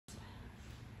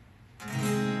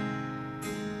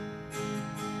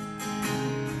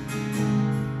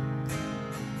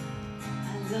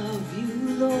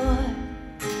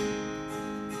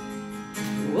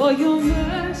For your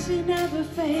mercy never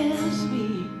fails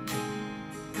me.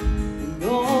 And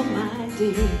all my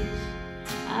days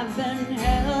I've been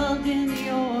held in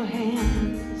your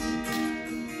hands.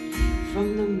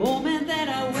 From the moment that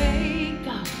I wake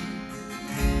up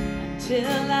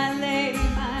until I lay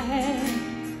my head,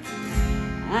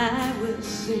 I will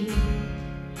sing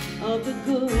of the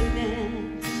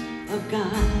goodness of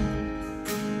God.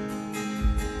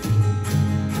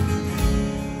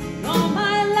 All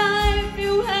my life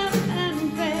you have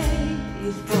been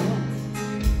faithful.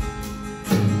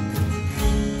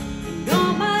 And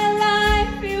all my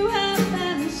life you have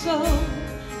been so,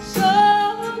 so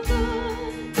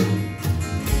good.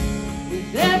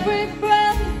 With every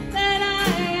breath that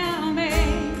I am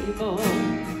able,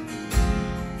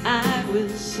 I will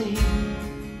sing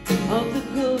of the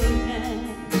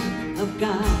goodness of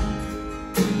God.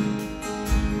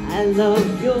 I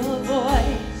love your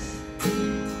voice.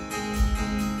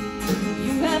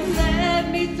 You have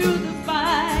led me through the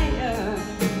fire.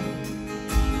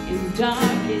 In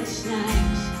darkest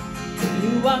nights,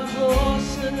 you are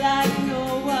closer like no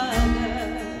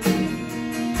other.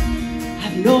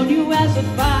 I've known you as a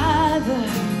father.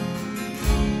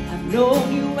 I've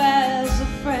known you as a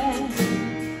friend.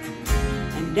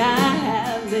 And I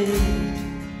have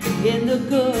lived in the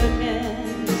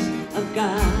goodness of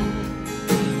God.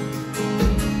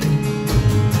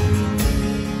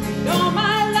 And all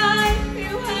my life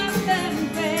you have been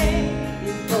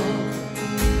faithful.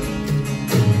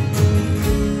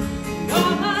 And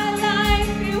all my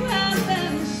life you have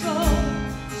been so,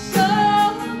 so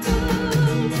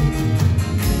good.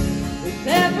 With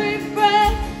every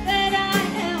breath that I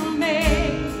am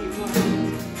able,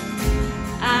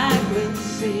 I will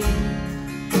sing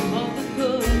of the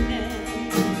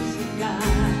goodness of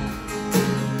God.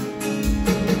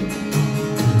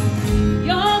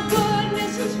 Your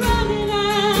goodness is running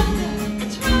after,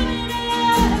 it's running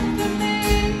after me.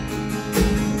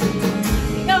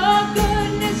 Your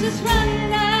goodness is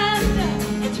running after,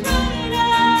 it's running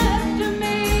after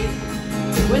me.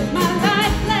 With my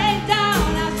life laid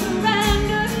down, I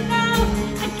surrender now.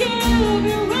 I give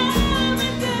you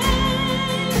everything.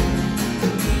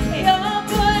 Your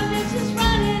goodness is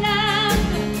running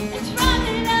after, it's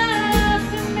running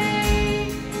after me.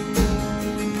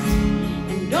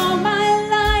 And all my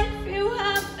life you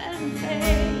have been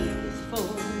faithful.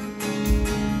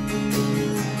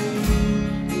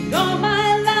 And all my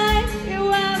life you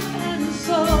have been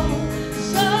so,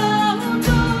 so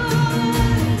good.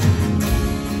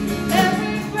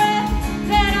 Every breath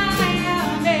that I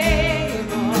am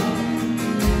able,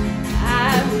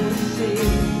 I will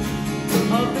sing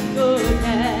of the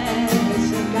goodness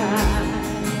of God.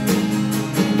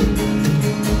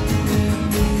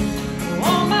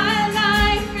 All my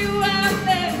life you have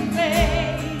been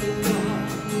faithful.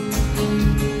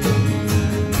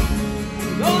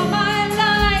 And all my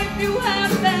life you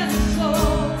have been so,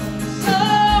 so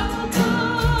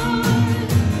good.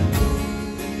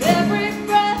 With every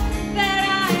breath that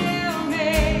I am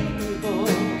able,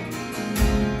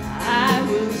 I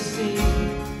will sing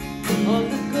of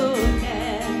the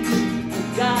goodness of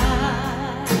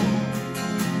God.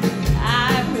 I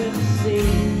will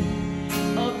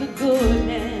sing of the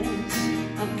goodness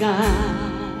of God.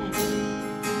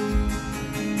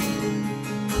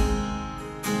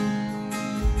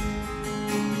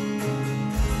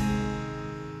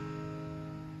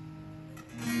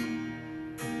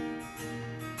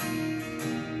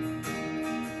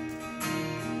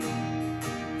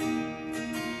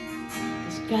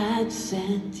 God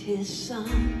sent his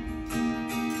son.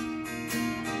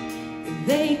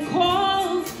 They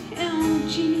called him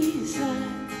Jesus,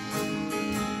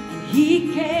 and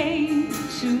he came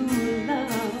to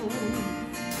love,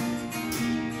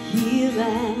 heal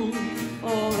and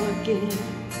forgive.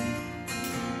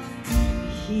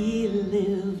 He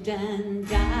lived and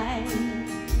died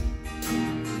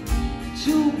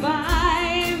to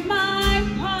buy my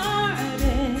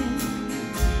pardon.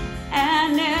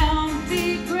 An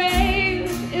empty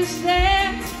grave is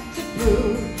there to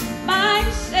prove my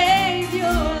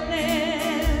Savior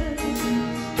lives.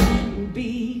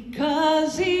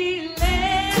 Because he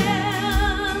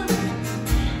lives,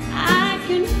 I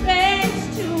can face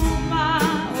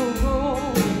tomorrow.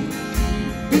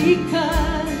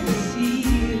 Because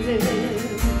he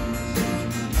lives,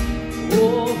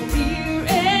 oh, fear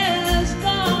is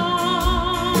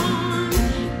gone.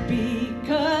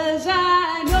 Because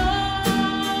I know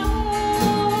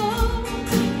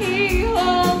he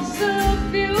holds the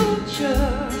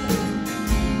future,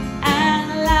 and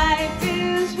life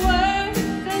is worth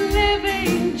the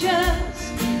living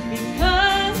just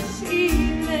because he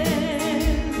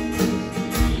lives.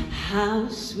 How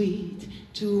sweet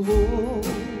to hold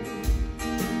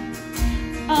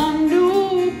a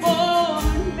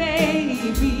newborn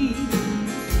baby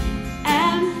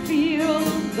and feel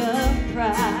the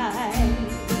pride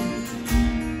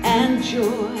and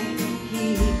joy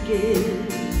he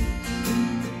gives,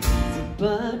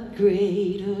 but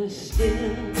greater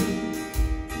still,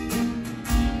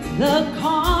 the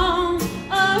calm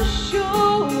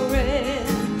assurance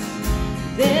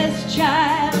this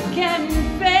child can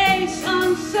face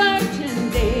uncertain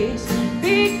days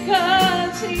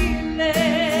because he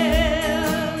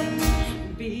lives,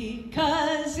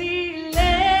 because he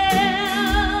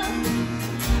lives.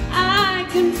 I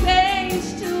can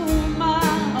face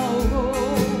tomorrow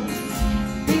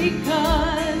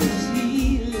because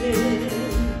he lives.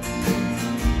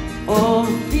 All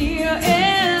fear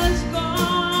is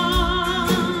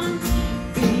gone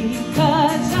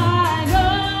because I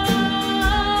know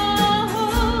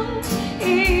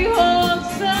he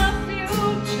holds the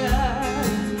future,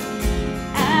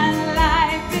 and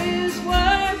life is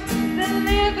worth the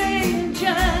living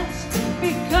just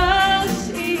because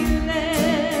he lives.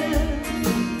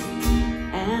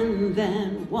 And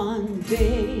then one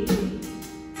day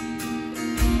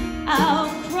I'll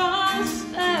cross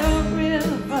the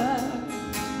river,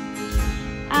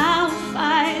 I'll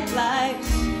fight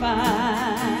life's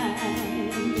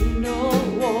fight, no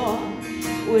war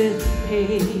with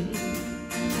pain.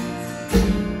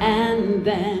 And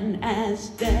then as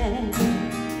death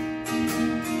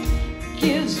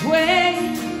gives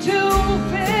way to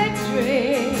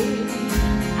victory,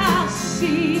 I'll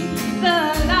see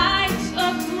the lights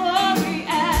of glory,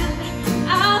 and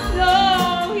I'll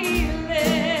know he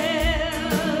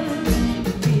lives.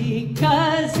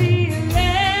 Because he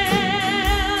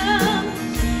lives,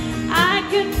 I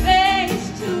can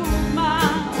face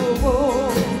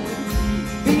tomorrow.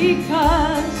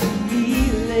 Because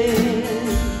he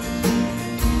lives,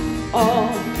 all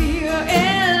fear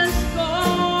is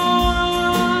gone.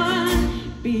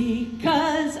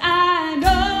 Because I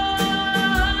know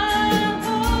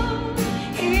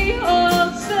he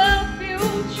holds the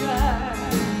future,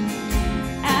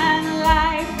 and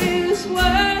life is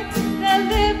worth the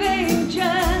living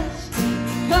just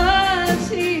because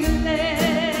he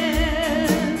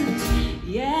lives.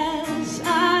 Yes,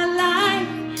 our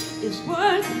life is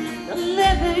worth the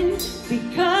living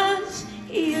because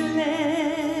he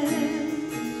lives.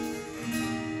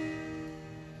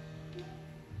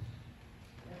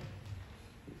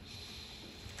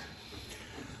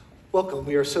 Welcome.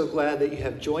 We are so glad that you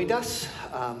have joined us.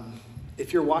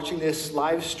 If you're watching this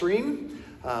live stream,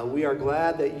 we are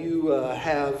glad that you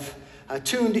have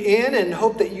tuned in and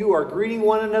hope that you are greeting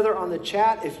one another on the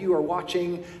chat. If you are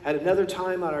watching at another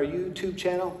time on our YouTube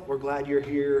channel, we're glad you're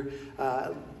here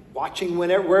watching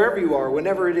wherever you are,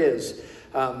 whenever it is.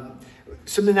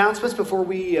 Some announcements before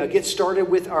we get started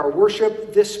with our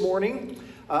worship this morning.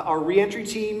 Our reentry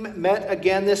team met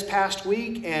again this past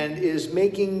week and is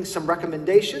making some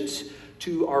recommendations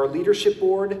to our leadership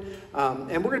board.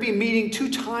 And we're going to be meeting 2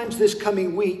 times this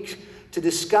coming week to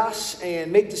discuss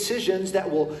and make decisions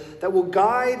that will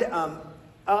guide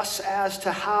us as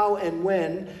to how and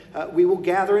when we will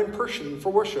gather in person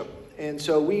for worship. And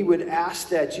so we would ask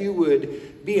that you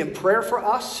would be in prayer for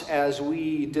us as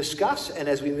we discuss and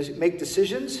as we make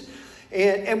decisions.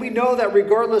 And we know that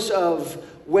regardless of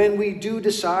when we do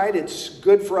decide it's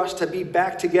good for us to be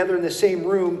back together in the same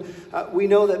room, we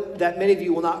know that many of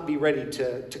you will not be ready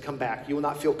to come back. You will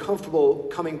not feel comfortable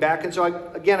coming back. And so,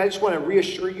 I just want to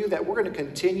reassure you that we're going to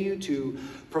continue to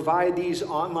provide these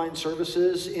online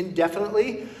services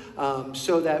indefinitely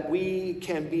so that we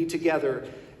can be together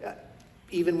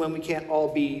even when we can't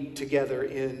all be together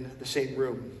in the same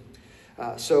room.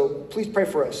 So please pray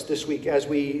for us this week as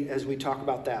we talk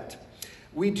about that.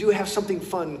 We do have something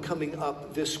fun coming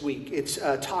up this week. It's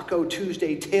Taco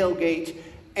Tuesday tailgate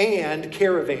and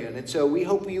caravan. And so we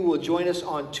hope you will join us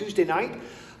on Tuesday night.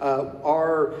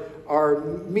 Our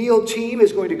meal team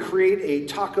is going to create a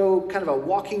taco, kind of a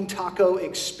walking taco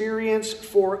experience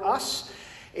for us.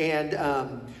 And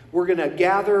we're going to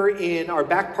gather in our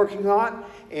back parking lot,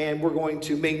 and we're going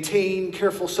to maintain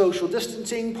careful social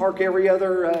distancing, park every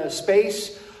other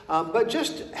space. But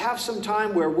just have some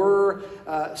time where we're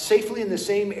safely in the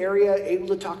same area, able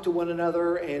to talk to one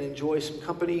another and enjoy some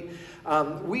company.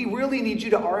 We really need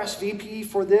you to RSVP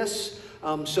for this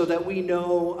so that we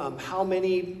know how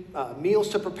many meals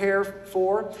to prepare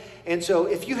for. And so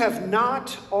if you have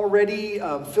not already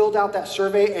filled out that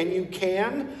survey, and you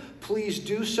can, please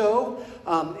do so.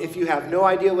 If you have no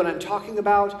idea what I'm talking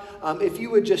about, if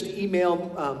you would just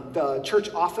email the church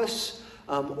office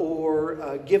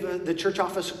or give the church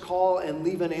office a call and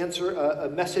leave a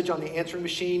message on the answering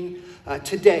machine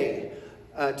today.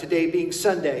 Today being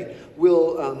Sunday,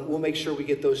 we'll make sure we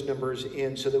get those numbers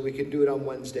in so that we can do it on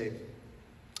Wednesday.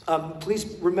 Please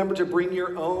remember to bring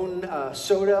your own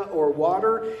soda or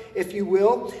water, if you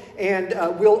will. And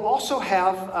we'll also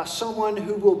have someone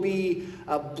who will be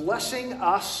blessing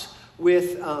us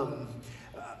with a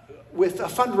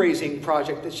fundraising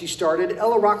project that she started.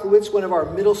 Ella Rocklowitz, one of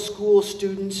our middle school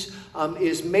students,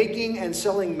 is making and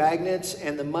selling magnets,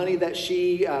 and the money that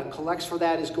she collects for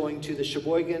that is going to the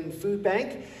Sheboygan Food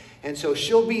Bank. And so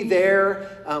she'll be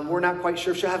there. We're not quite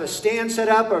sure if she'll have a stand set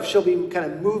up or if she'll be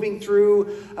kind of moving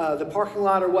through the parking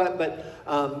lot or what,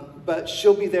 but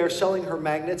she'll be there selling her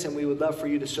magnets, and we would love for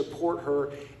you to support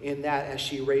her in that as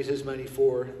she raises money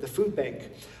for the food bank.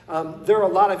 There are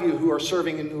a lot of you who are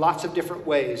serving in lots of different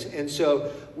ways, and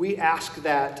so we ask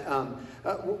that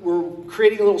we're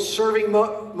creating a little serving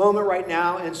moment right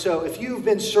now, and so if you've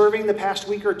been serving the past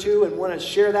week or two and want to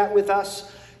share that with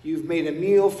us, you've made a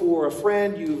meal for a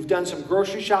friend, you've done some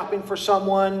grocery shopping for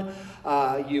someone,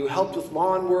 you helped with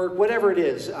lawn work, whatever it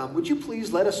is, would you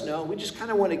please let us know? We just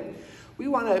kind of want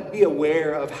to be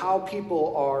aware of how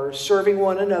people are serving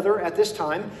one another at this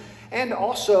time. And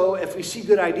also, if we see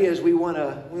good ideas, we want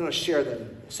to share them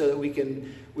so that we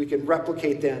can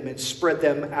replicate them and spread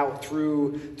them out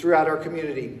throughout our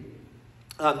community.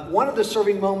 One of the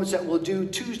serving moments that we'll do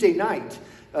Tuesday night,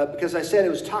 because I said it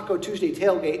was Taco Tuesday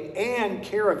tailgate and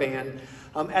caravan.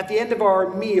 At the end of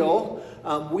our meal,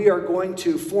 we are going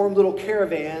to form little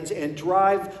caravans and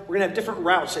drive. We're going to have different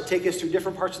routes that take us through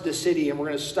different parts of the city, and we're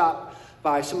going to stop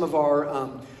by some of our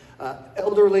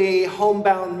elderly,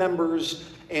 homebound members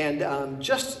and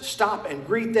just stop and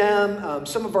greet them.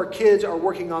 Some of our kids are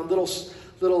working on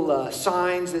little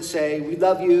signs that say, "We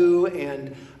love you,"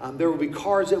 and there will be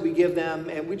cards that we give them,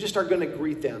 and we just are going to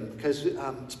greet them because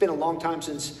it's been a long time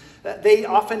since they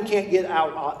often can't get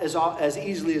out as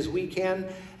easily as we can,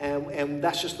 and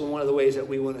that's just one of the ways that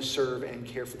we want to serve and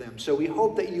care for them. So we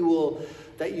hope that you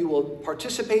will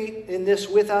participate in this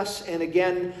with us, and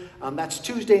again, that's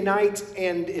Tuesday night,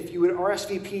 and if you would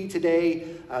RSVP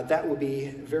today, that would be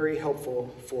very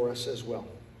helpful for us as well.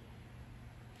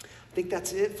 I think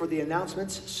that's it for the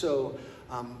announcements, so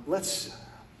let's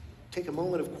take a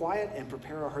moment of quiet and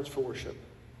prepare our hearts for worship.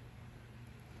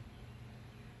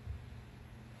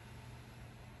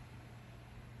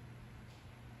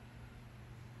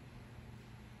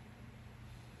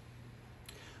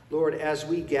 Lord, as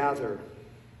we gather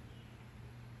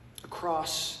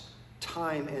across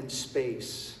time and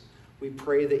space, we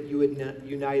pray that you would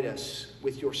unite us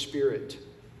with your Spirit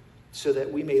so that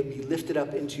we may be lifted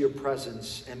up into your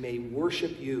presence and may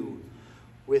worship you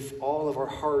with all of our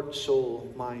heart,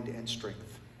 soul, mind, and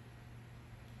strength.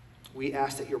 We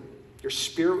ask that your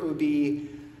Spirit would be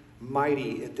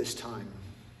mighty at this time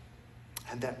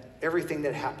and that everything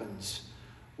that happens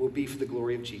will be for the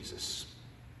glory of Jesus.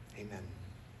 Amen.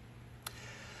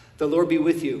 The Lord be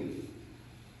with you.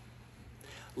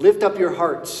 Lift up your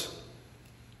hearts.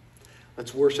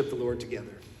 Let's worship the Lord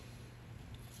together.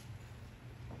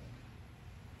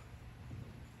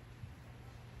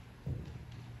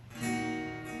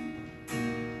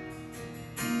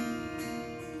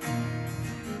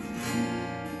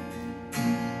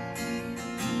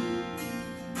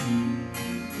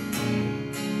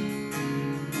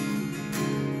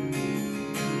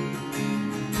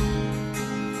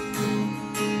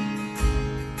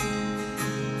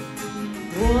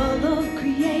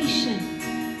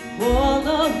 All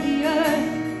of the earth,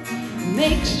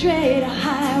 make straight a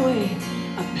highway,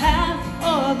 a path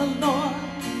for the Lord.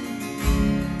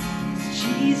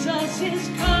 Jesus is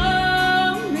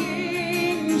coming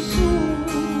soon.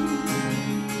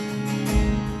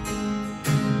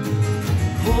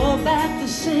 Pull back the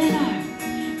sinner,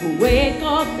 wake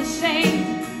up the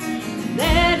saint.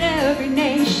 Let every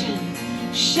nation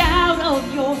shout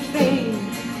of your fame.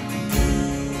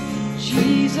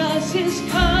 Jesus is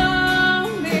coming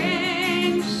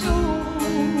soon.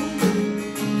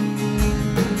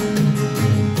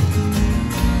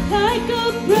 Like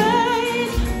a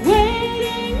bride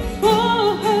waiting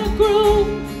for her groom,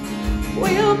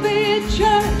 we'll be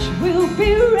church, we'll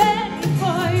be ready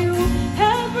for you.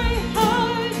 Every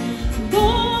heart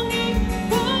longing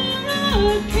for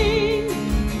a king,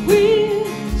 we'll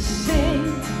sing,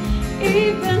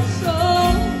 even so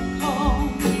come,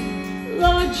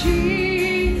 Lord Jesus.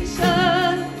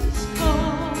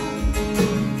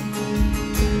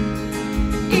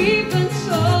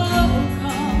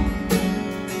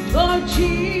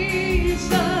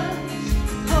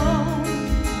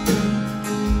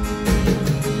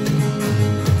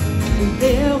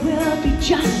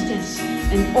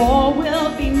 all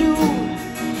will be new.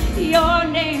 Your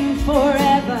name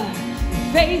forever,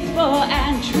 faithful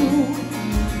and true.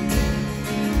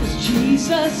 'Cause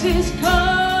Jesus is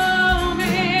coming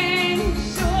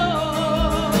soon.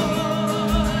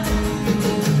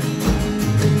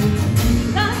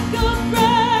 Like a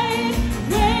bride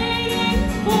waiting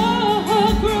for her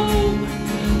groom,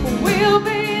 we'll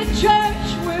be a church,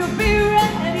 we'll be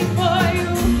ready for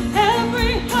you.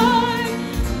 Every heart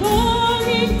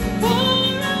longing for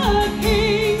a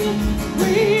king,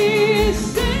 we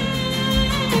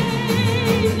sing.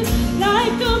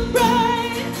 Like a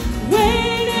bride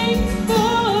waiting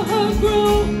for her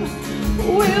groom,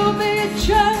 we'll be a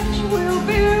church, we'll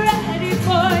be ready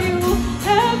for you.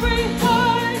 Every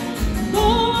heart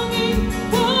longing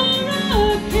for a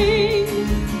king,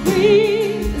 we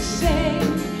sing.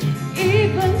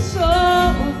 Even so,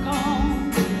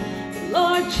 come,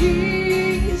 Lord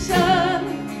Jesus,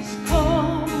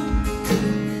 come.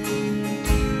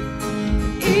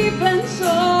 Even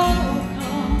so,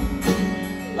 come,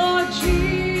 Lord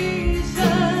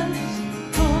Jesus,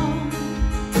 come.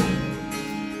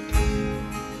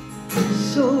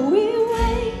 So we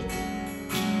wait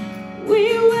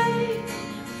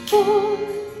for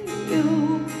you.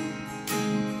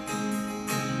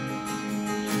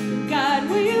 God,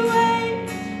 we wait,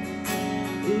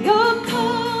 you're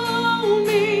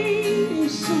coming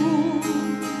soon.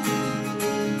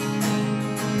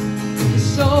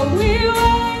 So we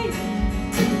wait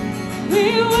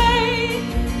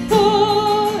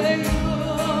for you.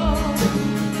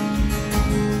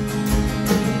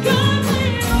 God, we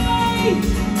wait,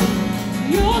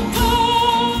 you're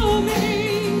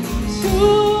coming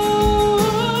soon.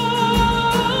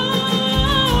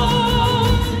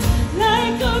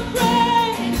 Like a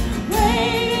bride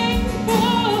waiting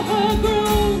for her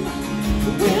groom,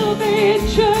 we'll be a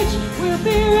church, we'll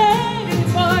be ready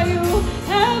for you.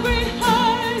 Every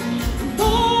heart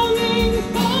longing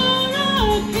for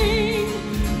a king,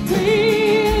 we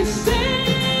sing.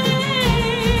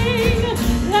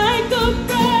 Like a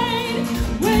bride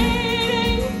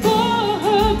waiting for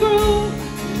her groom,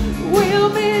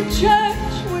 we'll be a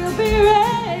church, we'll be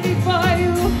ready for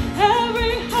you.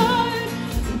 Every heart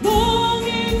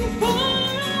longing for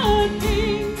a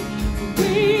king,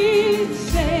 we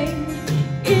sing.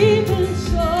 Even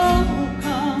so,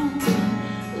 come,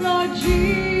 Lord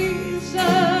Jesus,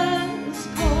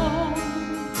 come.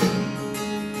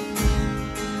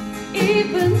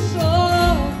 Even so,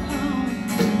 come,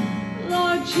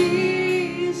 Lord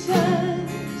Jesus,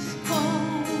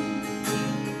 come.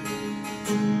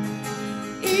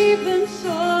 Even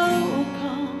so,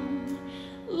 come,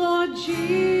 Lord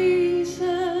Jesus,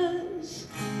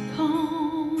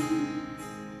 come.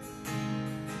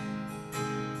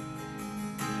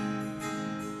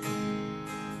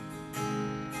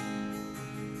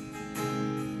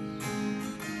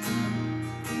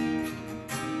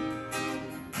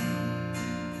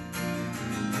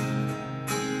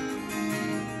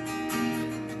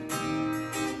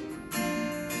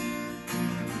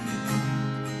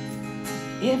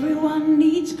 Everyone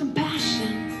needs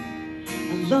compassion,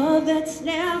 a love that's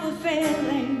never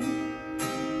failing.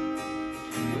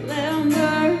 Let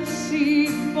mercy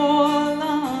fall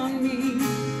on me.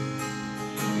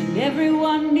 And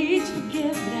everyone needs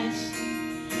forgiveness,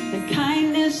 the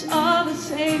kindness of a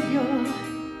Savior,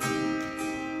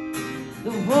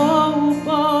 the hope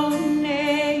of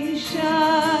nations.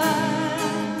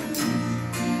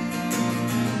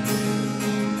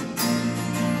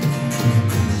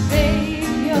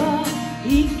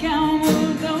 He can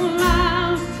move the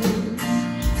mountains.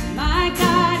 My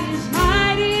God is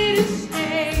mighty to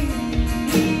save.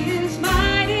 He is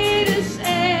mighty to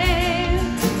save.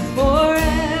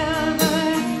 Forever,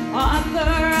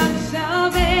 author of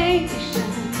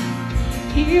salvation.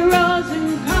 He rose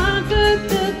and conquered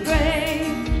the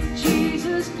grave.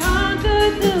 Jesus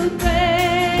conquered the grave.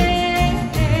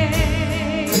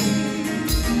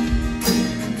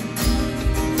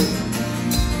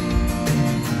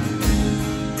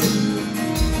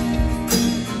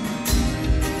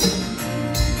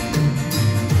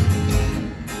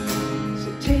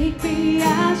 Take me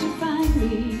as you find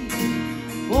me,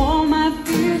 all my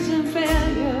fears and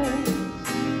failures.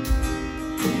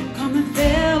 Come and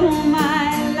fill my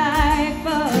life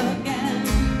again.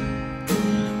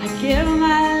 I give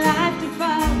my life to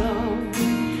follow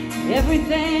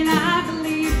everything I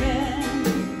believe in.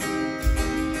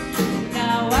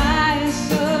 Now I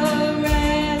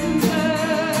surrender.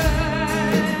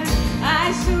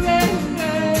 I surrender.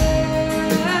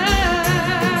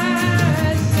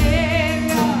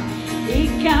 Savior, He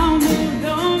can move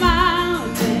the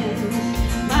mountains.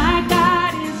 My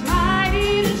God is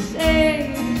mighty to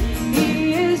save.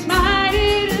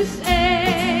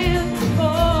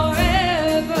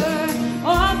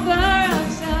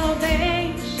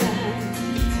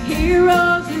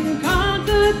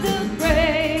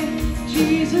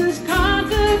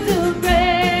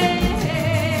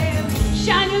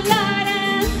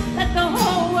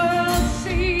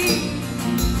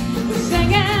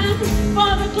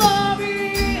 for the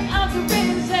glory of the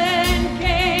risen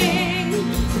King.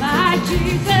 My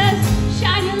Jesus,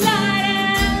 shine your light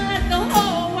and let the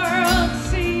whole world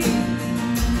see.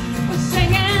 We're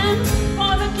singing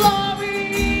for the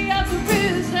glory of the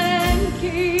risen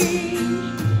King.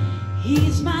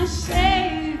 He's my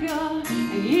Savior,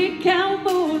 and He can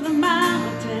move the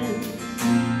mountains.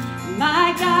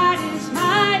 My God is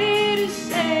mighty to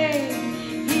save.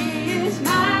 He is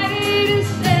mighty to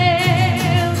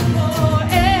save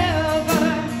forever.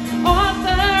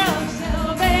 Author of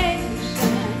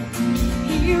salvation.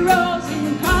 He rose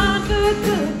and conquered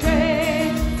the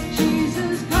grave.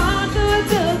 Jesus conquered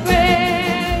the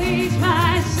grave. He's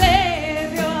my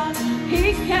Savior.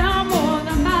 He can move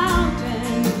the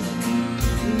mountains.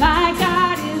 My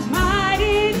God is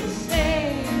mighty to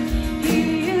save.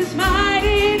 He is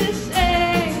mighty to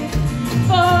save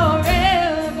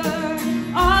forever.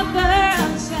 Author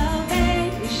of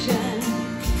salvation.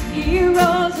 He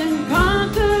rose and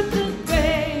conquered the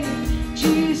grave.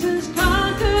 Jesus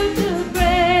conquered the grave.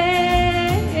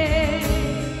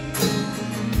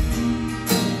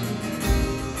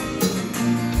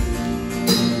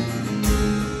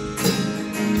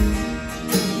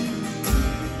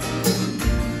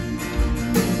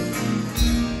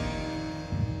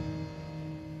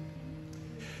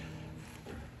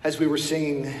 As we were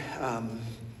singing,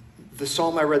 the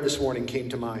psalm I read this morning came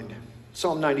to mind.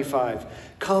 Psalm 95.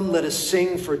 Come, let us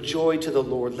sing for joy to the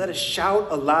Lord. Let us shout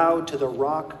aloud to the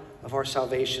rock of our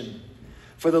salvation.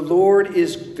 For the Lord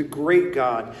is the great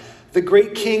God, the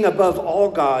great King above all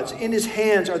gods. In his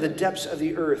hands are the depths of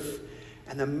the earth,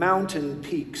 and the mountain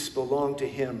peaks belong to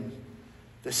him.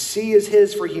 The sea is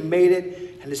his, for he made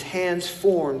it, and his hands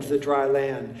formed the dry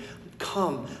land.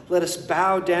 Come, let us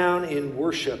bow down in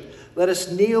worship. Let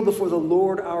us kneel before the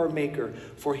Lord our Maker,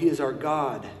 for he is our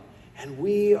God, and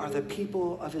we are the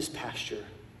people of his pasture.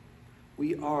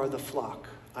 We are the flock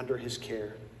under his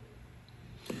care.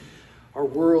 Our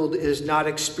world is not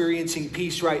experiencing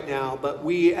peace right now, but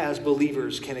we as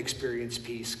believers can experience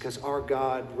peace because our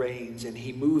God reigns and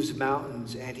he moves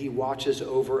mountains and he watches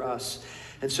over us.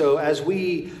 And so as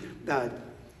we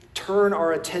turn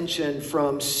our attention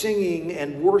from singing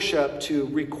and worship to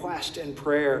request and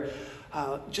prayer,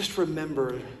 just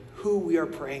remember who we are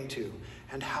praying to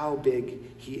and how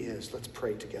big he is. Let's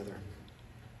pray together.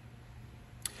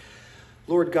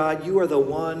 Lord God, you are the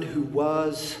one who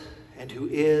was and who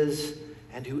is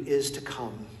to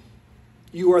come.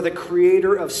 You are the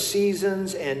creator of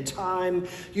seasons and time.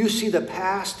 You see the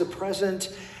past, the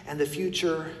present, and the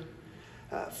future.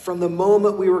 From the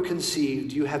moment we were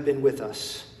conceived, you have been with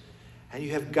us. And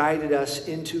you have guided us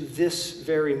into this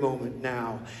very moment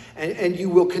now. And you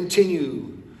will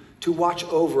continue to watch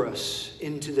over us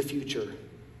into the future.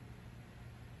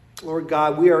 Lord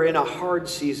God, we are in a hard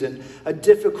season, a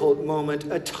difficult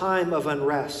moment, a time of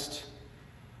unrest.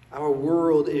 Our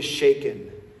world is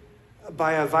shaken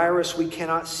by a virus we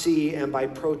cannot see and by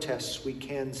protests we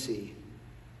can see.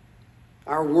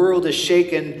 Our world is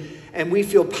shaken and we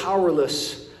feel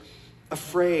powerless,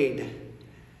 afraid,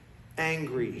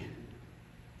 angry,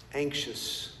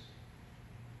 anxious.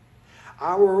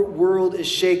 Our world is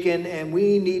shaken and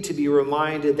we need to be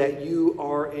reminded that you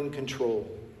are in control,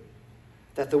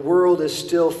 that the world is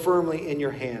still firmly in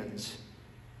your hands,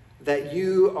 that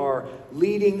you are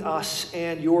leading us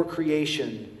and your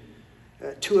creation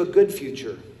to a good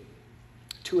future,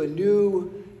 to a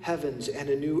new heavens and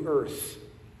a new earth.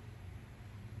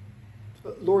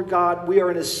 Lord God, we are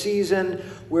in a season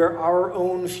where our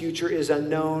own future is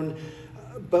unknown,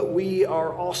 but we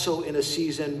are also in a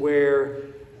season where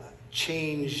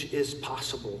change is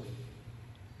possible.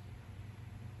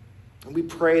 And we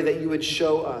pray that you would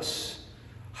show us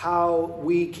how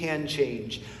we can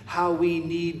change, how we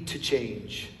need to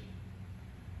change.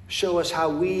 Show us how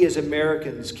we as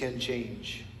Americans can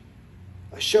change.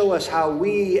 Show us how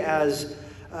we as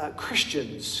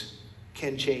Christians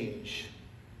can change.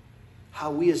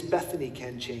 How we as Bethany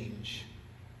can change.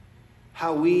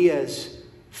 How we as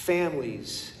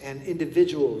families and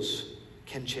individuals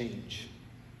can change.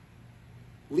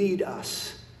 Lead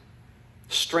us,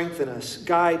 strengthen us,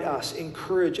 guide us,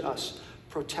 encourage us,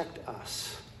 protect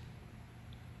us.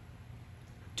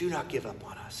 Do not give up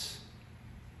on us.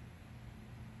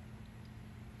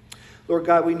 Lord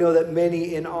God, we know that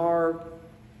many in our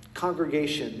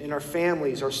congregation, in our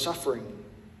families, are suffering.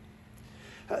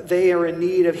 They are in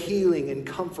need of healing and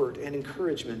comfort and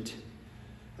encouragement.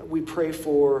 We pray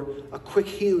for a quick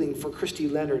healing for Christy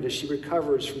Leonard as she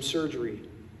recovers from surgery.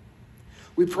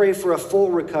 We pray for a full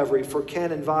recovery for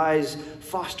Ken and Vi's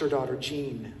foster daughter,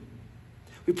 Jean.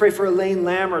 We pray for Elaine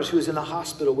Lammers, who is in the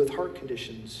hospital with heart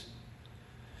conditions.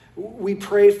 We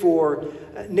pray for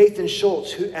Nathan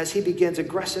Schultz, who, as he begins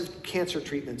aggressive cancer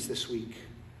treatments this week.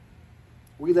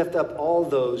 We lift up all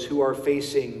those who are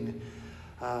facing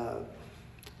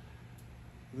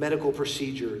medical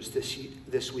procedures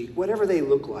this week, whatever they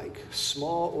look like,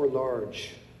 small or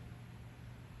large.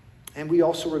 And we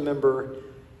also remember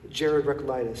Jared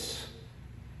Recolytis,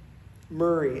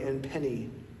 Murray and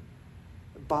Penny,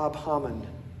 Bob Hammond,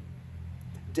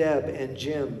 Deb and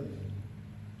Jim,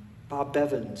 Bob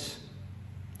Bevins,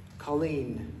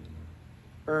 Colleen,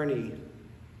 Ernie,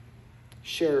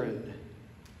 Sharon,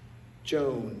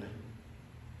 Joan,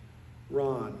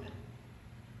 Ron,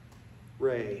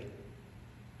 Ray.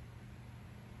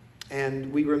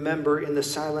 And we remember in the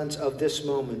silence of this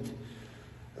moment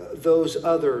those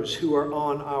others who are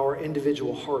on our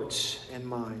individual hearts and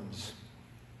minds.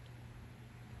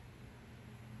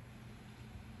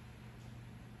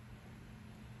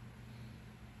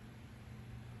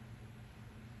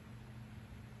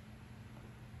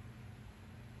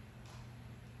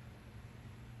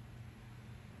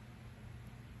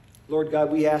 Lord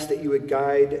God, we ask that you would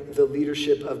guide the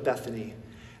leadership of Bethany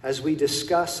as we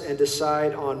discuss and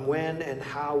decide on when and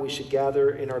how we should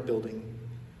gather in our building.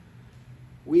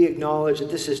 We acknowledge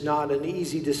that this is not an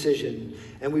easy decision,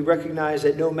 and we recognize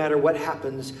that no matter what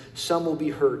happens, some will be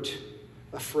hurt,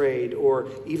 afraid, or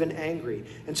even angry.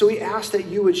 And so we ask that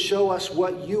you would show us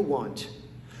what you want.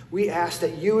 We ask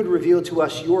that you would reveal to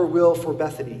us your will for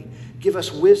Bethany. Give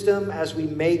us wisdom as we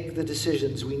make the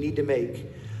decisions we need to make.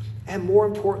 And more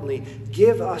importantly,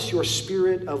 give us your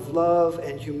spirit of love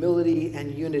and humility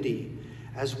and unity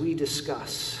as we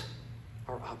discuss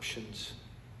our options.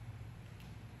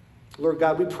 Lord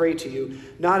God, we pray to you,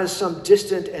 not as some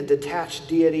distant and detached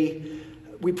deity.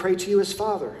 We pray to you as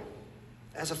Father,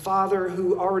 as a Father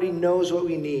who already knows what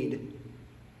we need,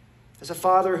 as a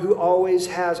Father who always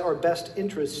has our best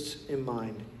interests in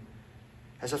mind,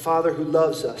 as a Father who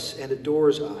loves us and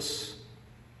adores us.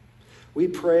 We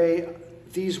pray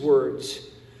these words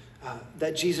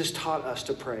that Jesus taught us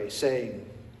to pray, saying,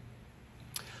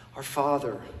 Our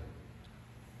Father,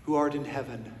 who art in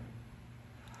heaven,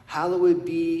 hallowed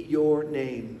be your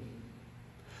name.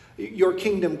 Your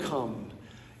kingdom come,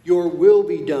 your will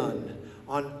be done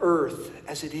on earth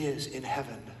as it is in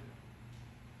heaven.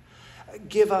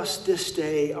 Give us this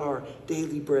day our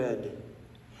daily bread,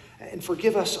 and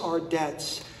forgive us our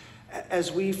debts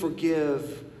as we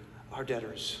forgive our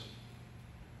debtors.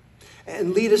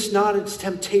 And lead us not into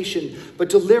temptation, but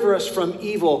deliver us from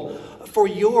evil. For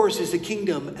yours is the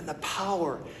kingdom and the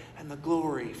power and the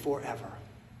glory forever.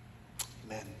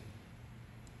 Amen.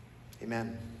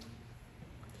 Amen.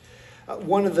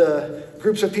 One of the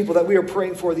groups of people that we are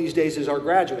praying for these days is our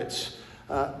graduates,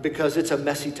 because it's a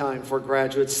messy time for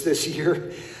graduates this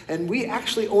year. And we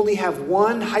actually only have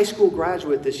one high school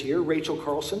graduate this year, Rachel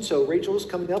Carlson. So Rachel is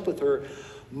coming up with her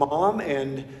mom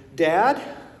and dad,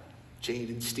 Jane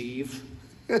and Steve.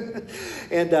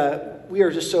 And we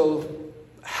are just so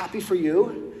happy for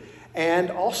you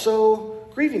and also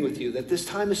grieving with you that this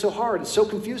time is so hard. It's so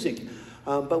confusing.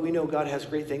 But we know God has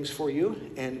great things for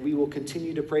you, and we will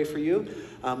continue to pray for you.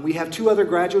 We have two other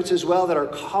graduates as well that are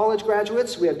college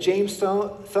graduates. We have James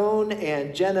Thone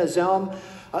and Jenna Zelm.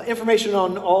 Information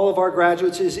on all of our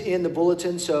graduates is in the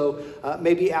bulletin, so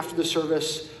maybe after the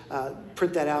service,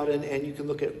 print that out and you can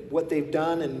look at what they've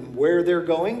done and where they're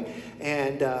going.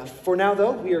 And for now,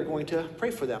 though, we are going to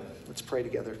pray for them. Let's pray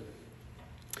together.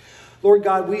 Lord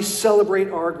God, we celebrate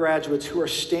our graduates who are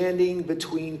standing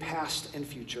between past and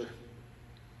future.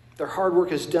 Their hard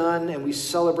work is done, and we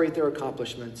celebrate their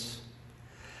accomplishments.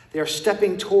 They are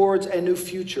stepping towards a new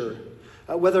future,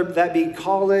 whether that be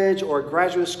college or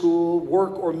graduate school,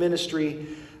 work or ministry.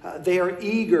 They are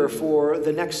eager for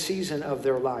the next season of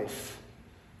their life,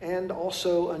 and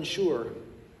also unsure,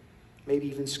 maybe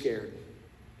even scared.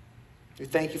 We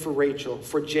thank you for Rachel,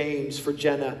 for James, for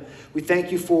Jenna. We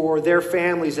thank you for their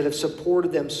families that have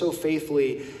supported them so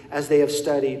faithfully as they have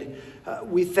studied.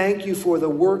 We thank you for the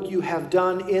work you have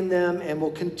done in them and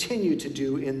will continue to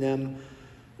do in them.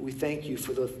 We thank you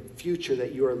for the future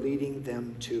that you are leading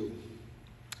them to.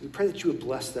 We pray that you would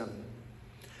bless them.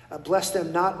 Bless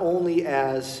them not only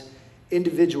as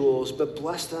individuals, but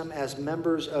bless them as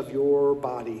members of your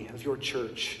body, of your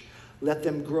church. Let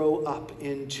them grow up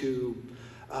into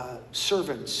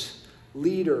servants,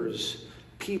 leaders,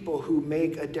 people who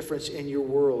make a difference in your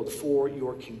world for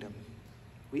your kingdom.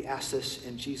 We ask this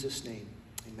in Jesus' name.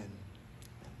 Amen.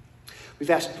 We've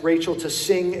asked Rachel to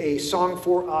sing a song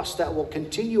for us that will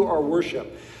continue our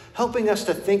worship, helping us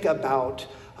to think about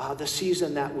the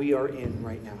season that we are in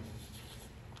right now.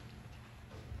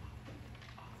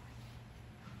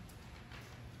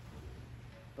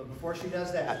 A Before she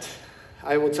does that,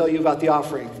 I will tell you about the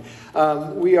offering.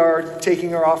 We are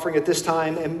taking our offering at this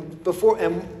time, and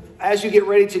as you get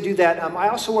ready to do that, I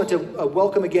also want to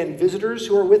welcome again visitors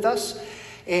who are with us.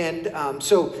 And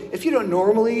so if you don't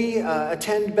normally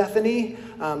attend Bethany,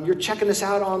 you're checking us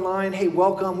out online, hey,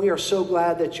 welcome. We are so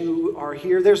glad that you are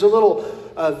here. There's a little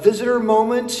visitor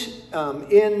moment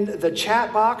in the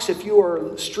chat box if you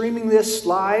are streaming this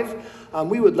live.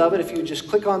 We would love it if you would just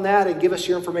click on that and give us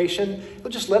your information. It'll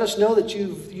just let us know that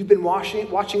you've been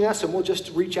watching us, and we'll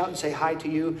just reach out and say hi to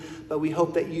you. But we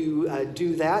hope that you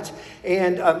do that.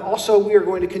 And also, we are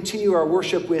going to continue our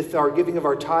worship with our giving of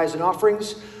our tithes and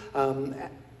offerings.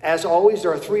 As always,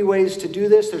 there are 3 ways to do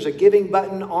this. There's a giving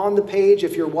button on the page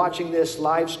if you're watching this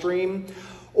live stream.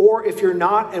 Or if you're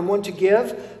not and want to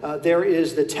give, there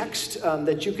is the text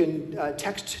that you can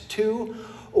text to.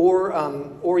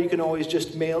 Or you can always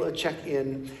just mail a check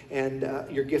in and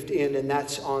your gift in, and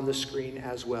that's on the screen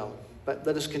as well. But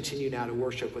let us continue now to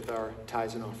worship with our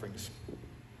tithes and offerings.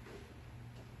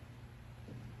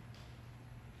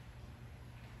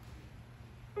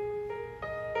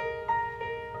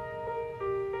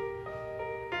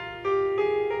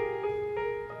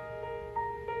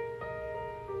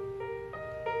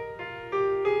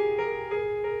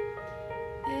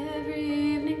 Every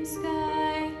evening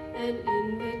sky, an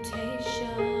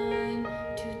invitation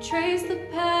to trace the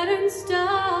pattern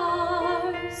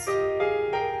stars.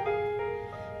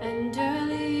 And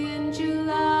early in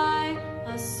July,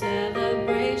 a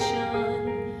celebration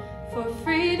for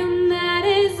freedom that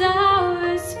is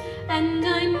ours. And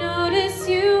I notice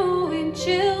you in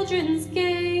children's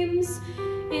games,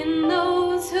 in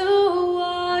those who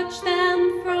watch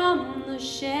them from the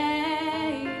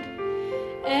shade.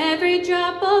 Every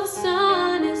drop of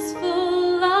sun is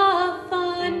full of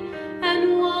fun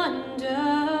and wonder.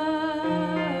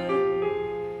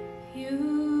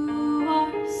 You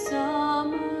are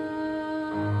summer.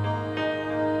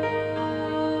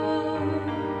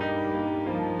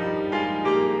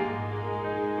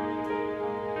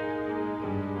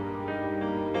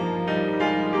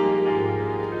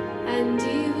 And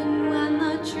even when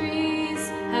the trees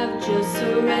have just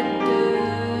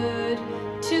surrendered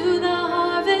to the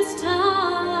harvest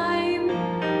time,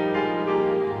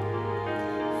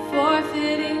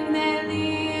 forfeiting their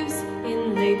leaves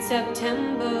in late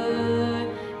September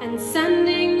and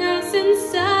sending us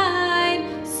inside,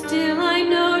 still I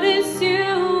notice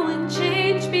you when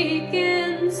change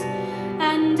begins,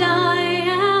 and I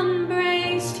am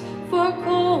braced for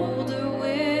colder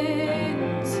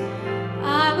winds.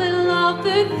 I will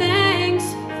offer thanks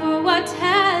for what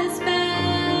has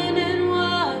been and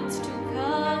what's to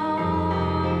come.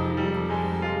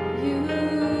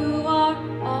 You are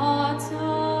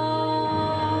autumn.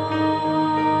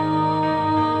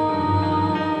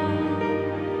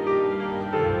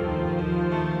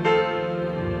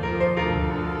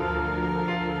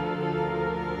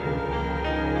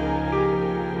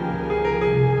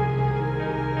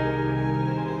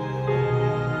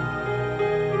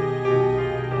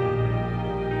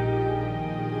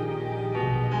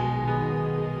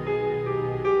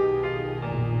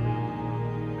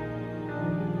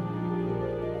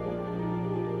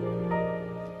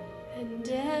 And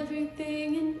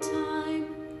everything in time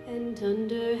and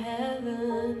under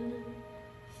heaven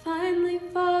finally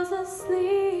falls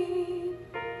asleep,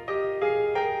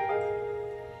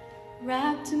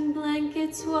 wrapped in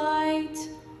blankets white.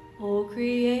 All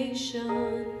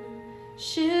creation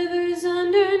shivers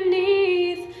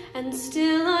underneath, and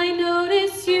still I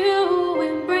notice you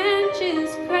when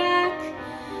branches crack,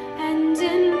 and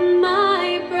in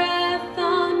my breath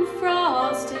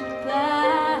unfrosted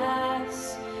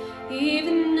glass.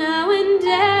 Even now in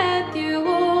death you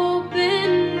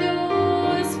open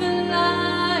doors for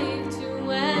life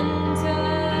to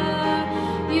enter.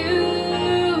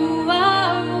 You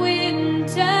are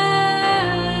winter,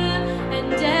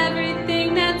 and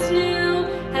everything that's new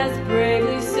has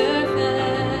bravely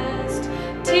surfaced,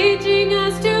 teaching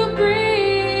us to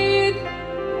breathe.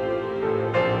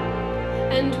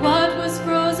 And what was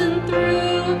frozen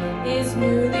through is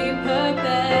newly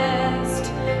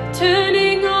purposed,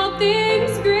 turning all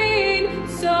things green.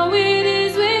 So it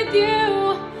is with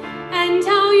you, and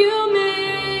how you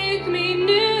make me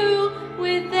new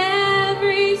with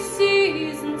every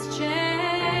season's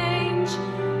change.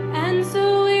 And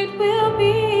so it will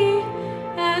be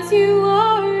as you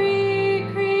are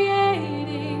recreating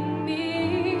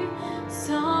me.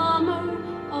 Summer,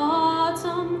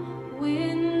 autumn,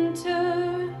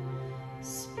 winter,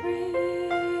 spring.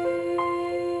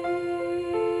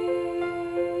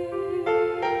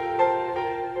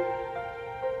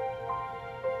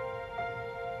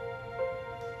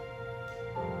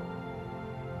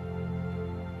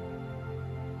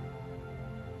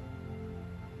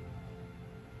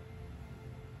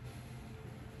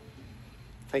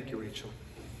 Thank you, Rachel.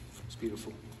 It's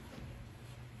beautiful.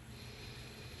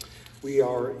 We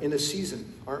are in a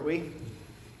season, aren't we?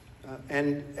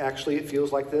 And actually, it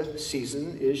feels like the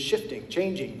season is shifting,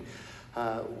 changing.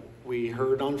 We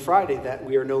heard on Friday that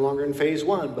we are no longer in phase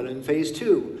 1, but in phase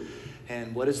 2.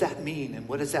 And what does that mean? And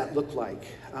what does that look like?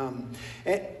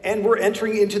 And we're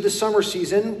entering into the summer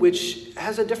season, which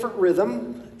has a different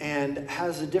rhythm and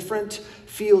has a different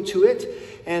feel to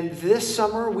it. And this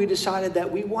summer, we decided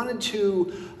that we wanted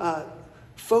to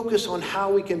focus on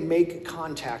how we can make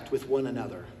contact with one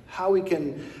another, how we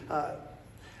can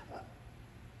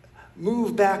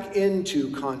move back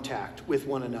into contact with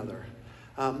one another.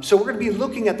 So we're going to be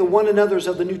looking at the one another's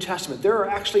of the New Testament. There are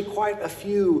actually quite a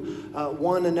few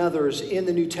one another's in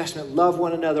the New Testament. Love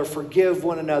one another, forgive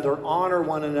one another, honor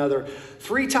one another.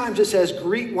 3 times it says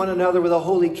greet one another with a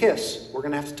holy kiss. We're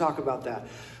going to have to talk about that.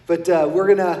 But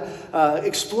we're going to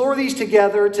explore these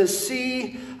together to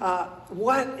see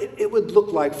what it would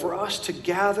look like for us to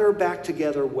gather back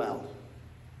together well.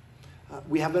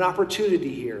 We have an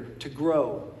opportunity here to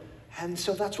grow. And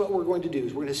so that's what we're going to do,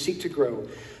 is we're going to seek to grow.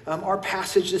 Our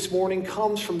passage this morning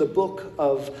comes from the book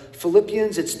of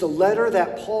Philippians. It's the letter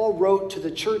that Paul wrote to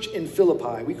the church in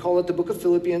Philippi. We call it the book of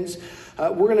Philippians.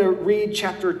 We're going to read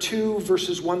chapter 2,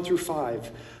 verses 1 through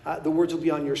 5. The words will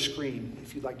be on your screen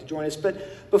if you'd like to join us.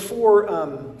 But before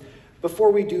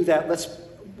we do that, let's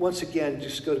once again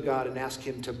just go to God and ask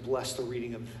him to bless the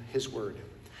reading of his word.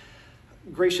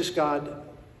 Gracious God,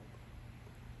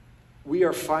 we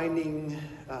are finding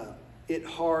it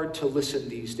hard to listen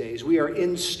these days. We are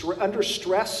under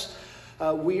stress.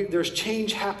 There's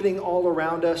change happening all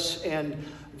around us, and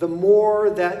the more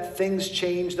that things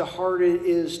change, the harder it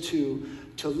is to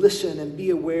listen and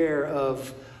be aware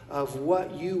of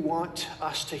what you want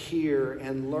us to hear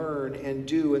and learn and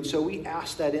do. And so we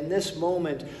ask that in this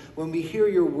moment, when we hear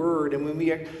your word and when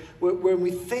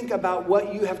we think about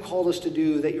what you have called us to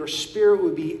do, that your Spirit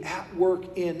would be at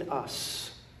work in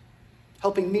us,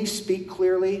 helping me speak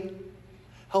clearly,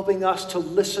 helping us to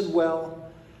listen well,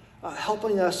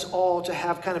 helping us all to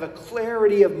have kind of a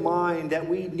clarity of mind that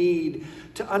we need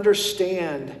to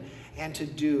understand and to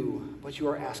do what you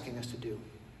are asking us to do.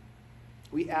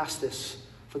 We ask this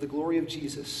for the glory of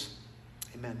Jesus.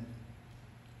 Amen.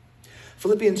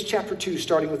 Philippians chapter 2,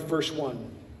 starting with verse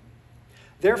 1.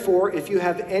 Therefore, if you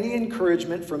have any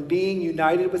encouragement from being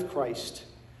united with Christ,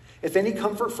 if any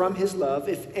comfort from his love,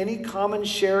 if any common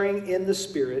sharing in the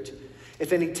Spirit,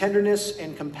 if any tenderness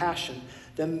and compassion,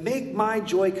 then make my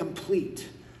joy complete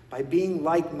by being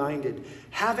like-minded,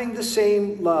 having the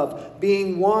same love,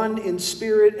 being one in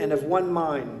spirit and of one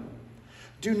mind.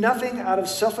 Do nothing out of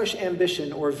selfish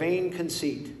ambition or vain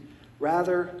conceit.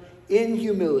 Rather, in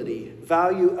humility,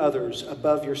 value others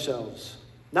above yourselves,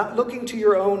 not looking to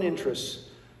your own interests,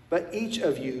 but each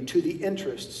of you to the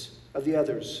interests of the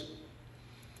others.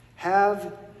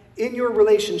 Have in your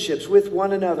relationships with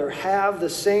one another, have the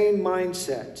same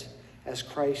mindset as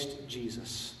Christ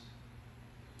Jesus.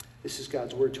 This is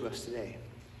God's word to us today.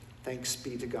 Thanks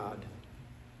be to God.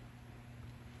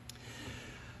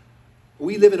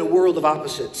 We live in a world of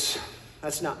opposites.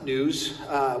 That's not news.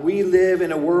 We live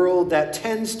in a world that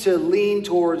tends to lean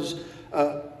towards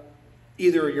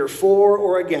either you're for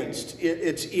or against.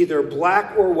 It's either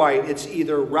black or white. It's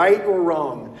either right or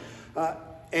wrong.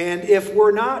 And if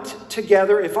we're not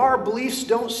together, if our beliefs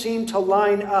don't seem to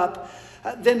line up,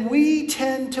 then we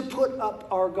tend to put up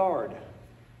our guard.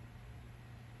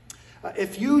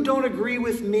 If you don't agree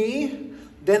with me,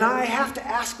 then I have to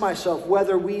ask myself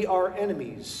whether we are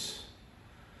enemies.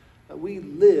 We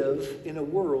live in a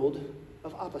world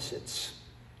of opposites.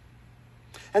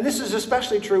 And this is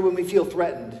especially true when we feel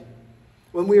threatened,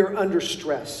 when we are under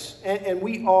stress. And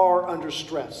we are under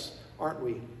stress, aren't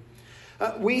we?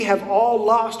 We have all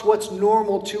lost what's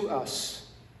normal to us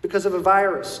because of a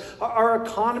virus. Our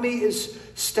economy is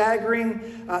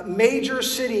staggering. Major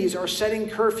cities are setting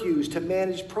curfews to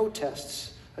manage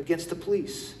protests against the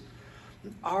police.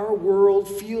 Our world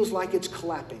feels like it's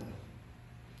collapsing.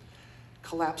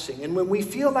 And when we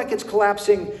feel like it's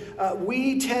collapsing,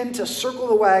 we tend to circle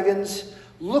the wagons,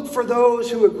 look for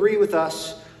those who agree with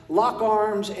us, lock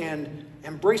arms, and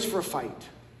brace for a fight.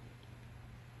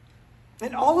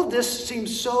 And all of this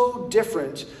seems so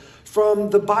different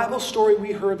from the Bible story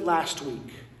we heard last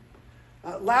week.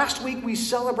 Last week we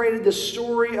celebrated the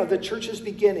story of the church's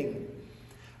beginning.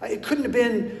 It couldn't have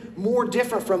been more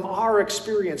different from our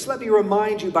experience. Let me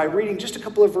remind you by reading just a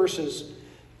couple of verses.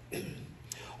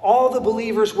 All the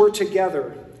believers were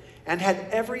together and had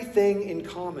everything in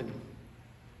common.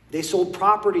 They sold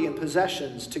property and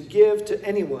possessions to give to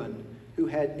anyone who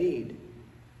had need.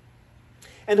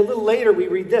 And a little later we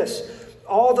read this.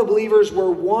 All the believers were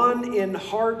one in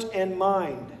heart and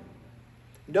mind.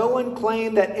 No one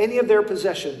claimed that any of their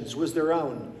possessions was their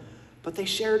own, but they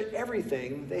shared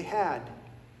everything they had.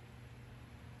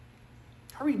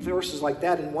 I read verses like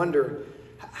that and wonder,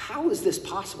 how is this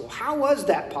possible? How was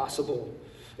that possible?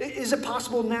 Is it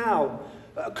possible now?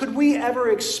 Could we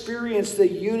ever experience the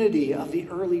unity of the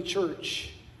early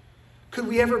church? Could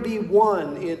we ever be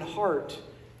one in heart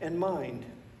and mind?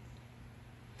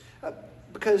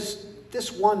 Because this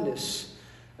oneness,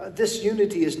 this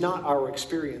unity is not our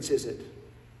experience, is it?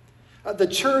 The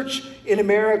church in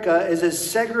America is as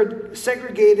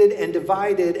segregated and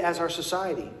divided as our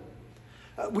society.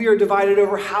 We are divided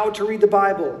over how to read the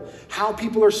Bible, how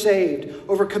people are saved,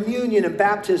 over communion and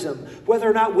baptism, whether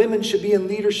or not women should be in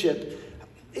leadership.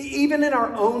 Even in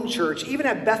our own church, even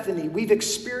at Bethany, we've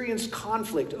experienced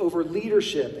conflict over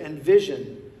leadership and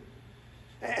vision.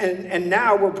 And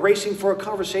now we're bracing for a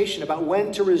conversation about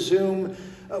when to resume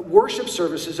worship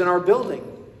services in our building.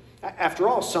 After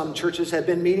all, some churches have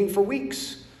been meeting for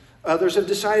weeks. Others have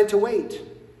decided to wait.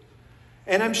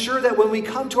 And I'm sure that when we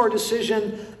come to our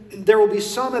decision, there will be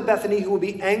some at Bethany who will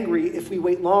be angry if we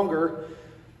wait longer,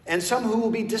 and some who will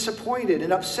be disappointed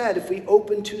and upset if we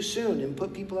open too soon and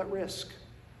put people at risk.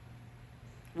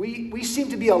 We seem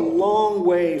to be a long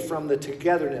way from the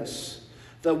togetherness,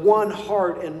 the one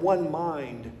heart and one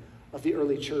mind of the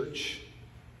early church.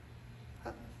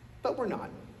 But we're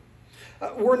not.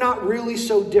 We're not really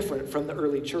so different from the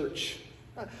early church.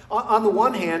 On the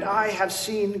one hand, I have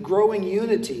seen growing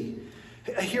unity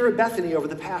here at Bethany over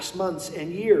the past months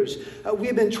and years. We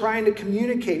have been trying to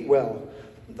communicate well,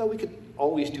 though we could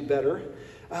always do better.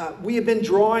 We have been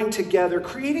drawing together,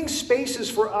 creating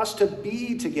spaces for us to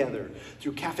be together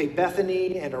through Cafe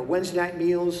Bethany and our Wednesday night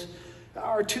meals.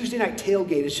 Our Tuesday night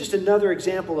tailgate is just another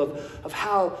example of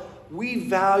how we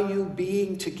value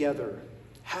being together,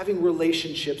 having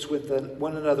relationships with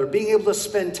one another, being able to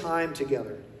spend time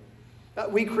together.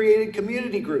 We created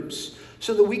community groups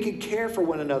so that we could care for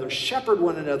one another, shepherd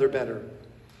one another better.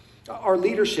 Our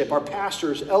leadership, our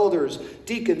pastors, elders,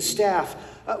 deacons, staff,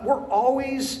 we're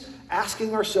always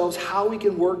asking ourselves how we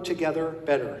can work together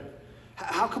better.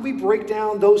 How can we break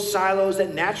down those silos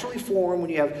that naturally form when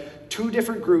you have two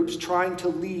different groups trying to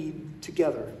lead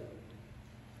together?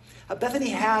 Bethany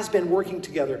has been working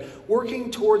together, working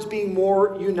towards being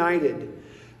more united.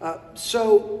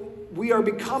 So we are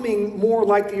becoming more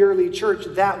like the early church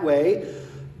that way.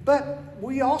 But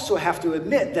we also have to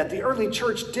admit that the early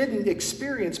church didn't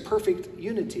experience perfect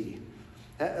unity,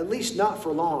 at least not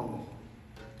for long.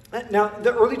 Now,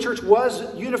 the early church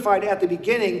was unified at the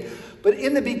beginning, but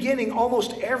in the beginning,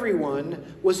 almost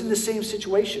everyone was in the same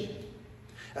situation.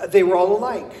 They were all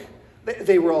alike.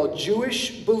 They were all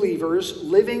Jewish believers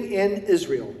living in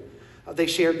Israel. They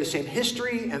shared the same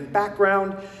history and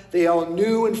background. They all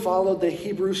knew and followed the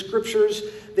Hebrew scriptures.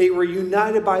 They were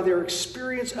united by their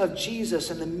experience of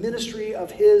Jesus and the ministry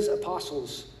of his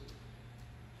apostles.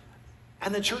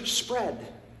 And the church spread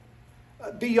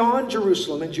beyond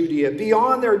Jerusalem and Judea,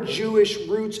 beyond their Jewish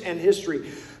roots and history,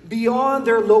 beyond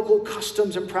their local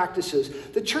customs and practices.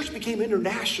 The church became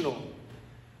international.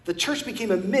 The church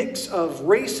became a mix of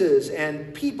races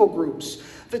and people groups.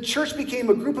 The church became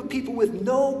a group of people with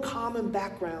no common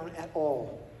background at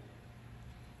all.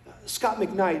 Scott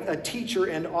McKnight, a teacher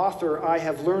and author I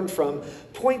have learned from,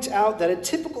 points out that a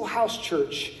typical house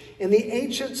church in the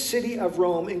ancient city of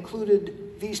Rome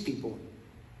included these people.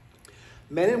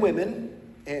 Men and women,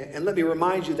 and let me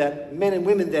remind you that men and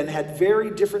women then had very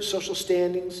different social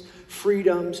standings,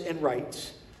 freedoms, and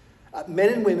rights.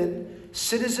 Men and women,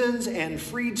 citizens and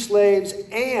freed slaves,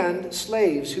 and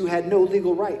slaves who had no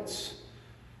legal rights.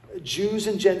 Jews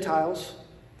and Gentiles,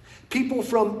 people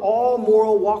from all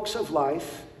moral walks of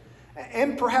life,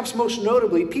 and perhaps most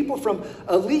notably, people from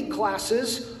elite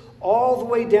classes all the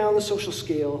way down the social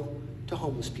scale to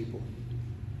homeless people.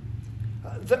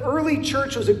 The early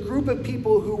church was a group of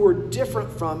people who were different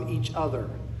from each other,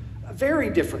 very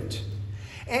different.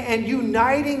 And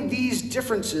uniting these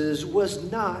differences was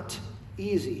not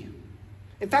easy.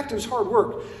 In fact, it was hard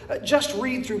work. Just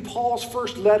read through Paul's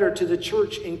first letter to the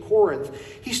church in Corinth.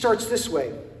 He starts this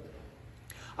way.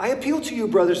 I appeal to you,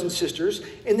 brothers and sisters,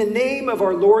 in the name of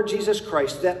our Lord Jesus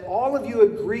Christ, that all of you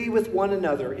agree with one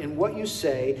another in what you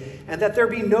say, and that there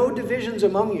be no divisions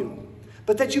among you,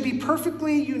 but that you be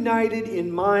perfectly united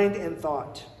in mind and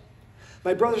thought.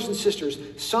 My brothers and sisters,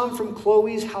 some from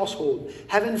Chloe's household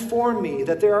have informed me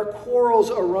that there are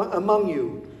quarrels among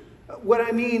you. What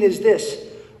I mean is this.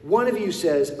 One of you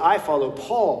says, I follow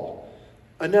Paul.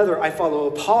 Another, I follow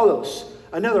Apollos.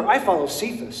 Another, I follow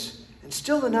Cephas. And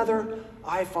still another,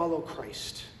 I follow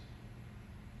Christ.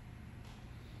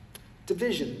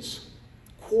 divisions,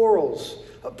 quarrels.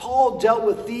 Paul dealt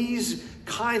with these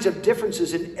kinds of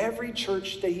differences in every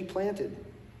church that he planted.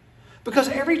 Because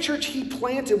every church he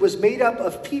planted was made up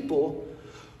of people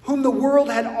whom the world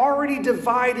had already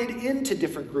divided into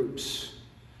different groups,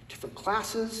 different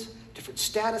classes, different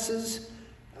statuses,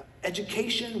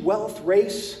 education, wealth,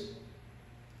 race.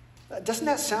 Doesn't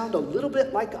that sound a little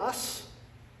bit like us?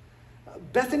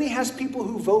 Bethany has people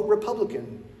who vote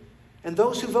Republican and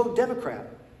those who vote Democrat.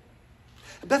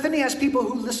 Bethany has people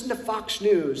who listen to Fox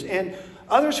News and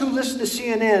others who listen to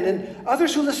CNN and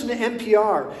others who listen to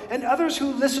NPR and others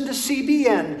who listen to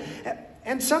CBN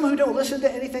and some who don't listen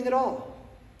to anything at all.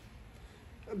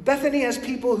 Bethany has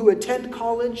people who attended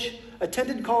college,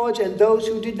 and those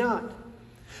who did not.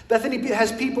 Bethany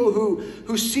has people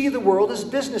who see the world as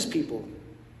business people,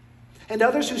 and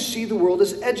others who see the world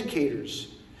as educators,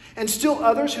 and still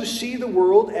others who see the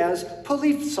world as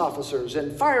police officers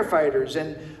and firefighters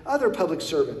and other public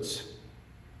servants.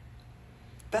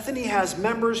 Bethany has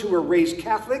members who were raised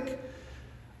Catholic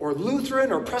or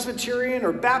Lutheran or Presbyterian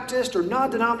or Baptist or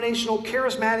non-denominational,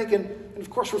 charismatic, and of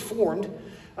course Reformed.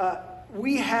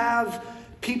 We have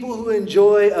people who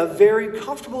enjoy a very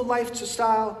comfortable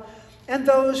lifestyle and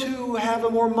those who have a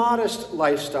more modest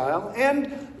lifestyle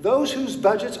and those whose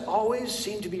budgets always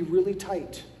seem to be really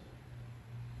tight.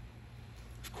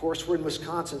 Of course, we're in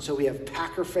Wisconsin, so we have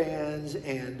Packer fans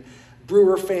and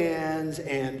Brewer fans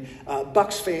and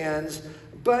Bucks fans.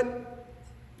 But,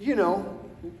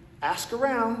 ask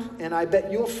around, and I bet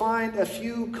you'll find a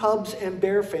few Cubs and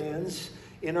Bear fans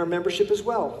in our membership as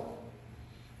well.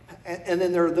 And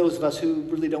then there are those of us who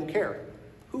really don't care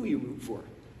who you root for.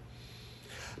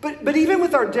 But even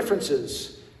with our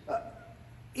differences,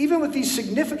 even with these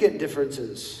significant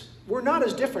differences, we're not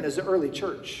as different as the early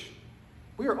church.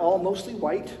 We are all mostly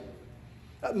white.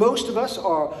 Most of us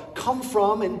come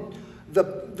from in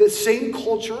the same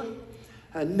culture.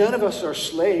 None of us are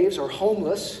slaves or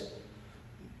homeless.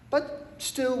 But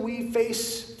still we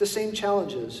face the same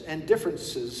challenges and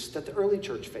differences that the early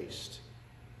church faced.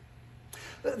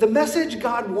 The message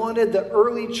God wanted the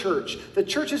early church, the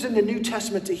churches in the New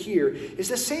Testament to hear, is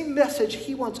the same message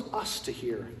he wants us to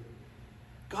hear.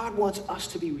 God wants us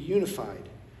to be unified,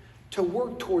 to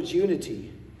work towards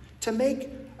unity, to make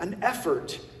an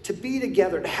effort to be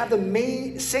together, to have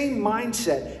the same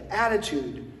mindset,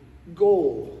 attitude,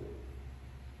 goal.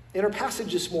 In our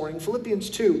passage this morning,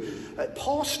 Philippians 2,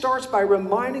 Paul starts by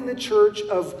reminding the church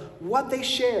of what they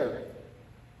share.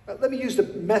 Let me use the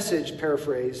Message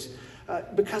paraphrase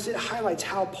because it highlights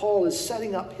how Paul is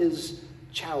setting up his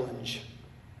challenge.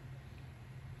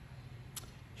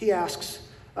 He asks,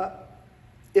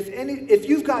 if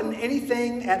you've gotten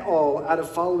anything at all out of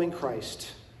following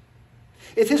Christ,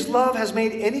 if his love has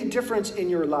made any difference in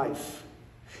your life,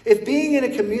 if being in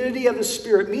a community of the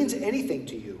Spirit means anything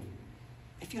to you,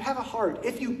 if you have a heart,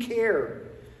 if you care,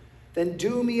 then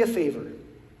do me a favor.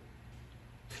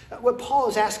 What Paul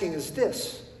is asking is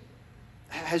this: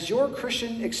 has your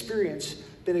Christian experience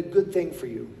been a good thing for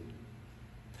you?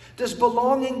 Does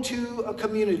belonging to a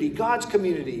community, God's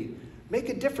community, make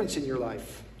a difference in your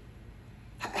life?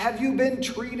 Have you been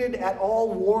treated at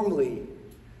all warmly?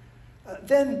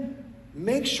 Then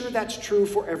make sure that's true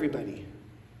for everybody.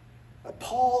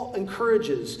 Paul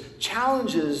encourages,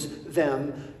 challenges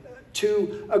them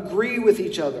to agree with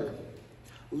each other,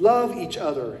 love each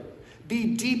other,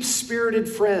 be deep-spirited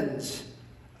friends.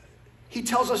 He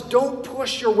tells us, don't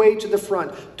push your way to the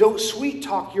front. Don't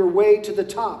sweet-talk your way to the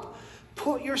top.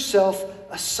 Put yourself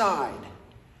aside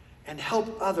and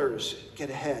help others get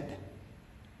ahead.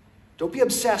 Don't be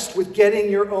obsessed with getting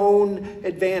your own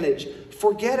advantage.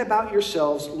 Forget about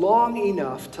yourselves long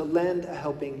enough to lend a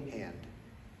helping hand.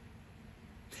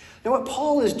 Now, what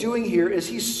Paul is doing here is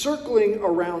he's circling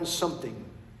around something.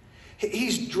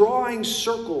 He's drawing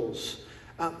circles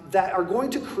that are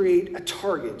going to create a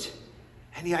target.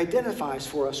 And he identifies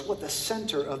for us what the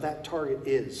center of that target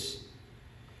is.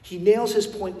 He nails his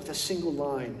point with a single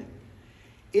line.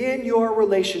 In your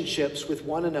relationships with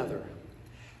one another,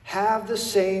 have the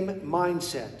same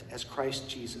mindset as Christ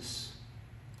Jesus.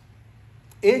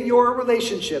 In your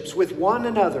relationships with one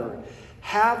another,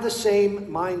 have the same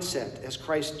mindset as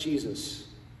Christ Jesus.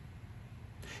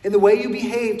 In the way you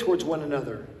behave towards one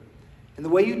another, in the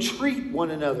way you treat one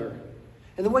another,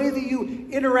 in the way that you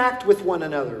interact with one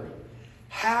another,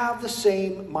 have the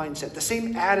same mindset, the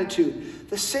same attitude,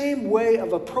 the same way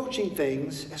of approaching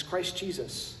things as Christ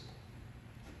Jesus.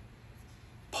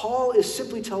 Paul is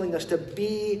simply telling us to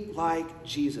be like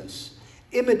Jesus,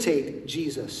 imitate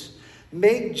Jesus,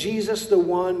 make Jesus the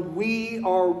one we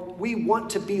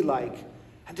want to be like,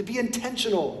 and to be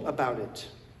intentional about it.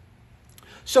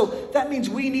 So that means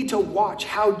we need to watch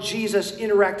how Jesus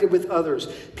interacted with others,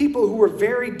 people who were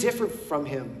very different from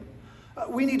him.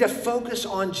 We need to focus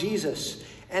on Jesus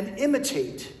and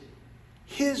imitate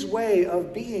his way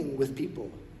of being with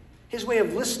people, his way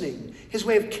of listening, his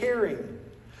way of caring.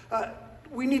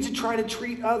 We need to try to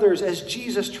treat others as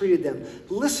Jesus treated them.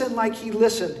 Listen like he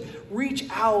listened. Reach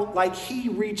out like he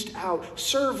reached out.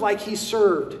 Serve like he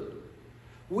served.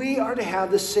 We are to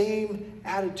have the same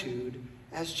attitude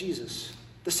as Jesus,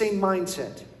 the same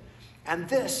mindset. And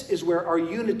this is where our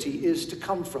unity is to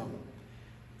come from.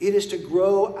 It is to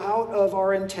grow out of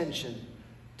our intention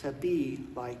to be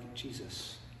like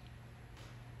Jesus.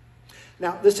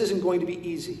 Now, this isn't going to be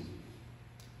easy.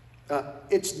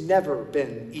 It's never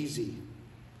been easy.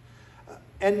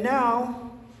 And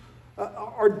now,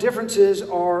 our differences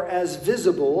are as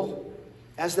visible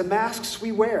as the masks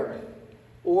we wear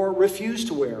or refuse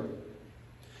to wear.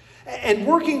 And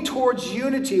working towards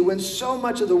unity when so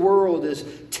much of the world is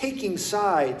taking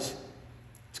sides,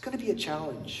 it's going to be a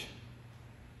challenge.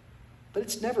 But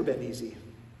it's never been easy.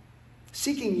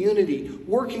 Seeking unity,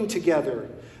 working together,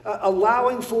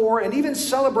 allowing for and even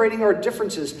celebrating our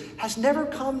differences has never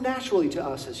come naturally to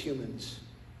us as humans.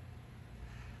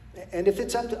 And if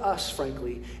it's up to us,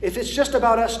 frankly, if it's just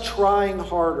about us trying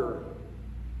harder,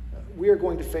 we are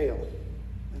going to fail,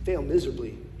 and fail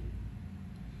miserably.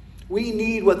 We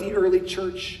need what the early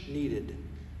church needed.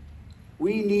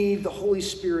 We need the Holy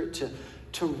Spirit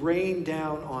to rain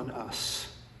down on us,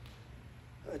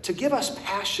 to give us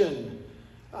passion,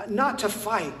 not to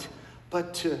fight,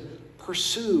 but to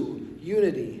pursue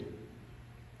unity.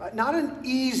 Not an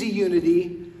easy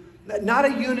unity, not a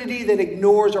unity that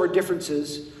ignores our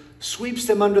differences, sweeps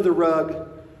them under the rug,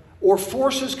 or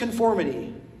forces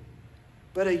conformity,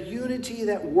 but a unity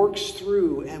that works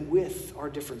through and with our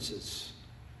differences,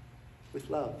 with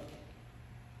love.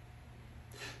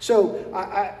 So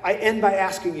I end by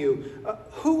asking you,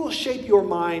 who will shape your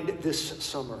mind this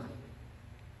summer?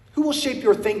 Who will shape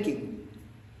your thinking?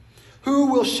 Who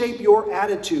will shape your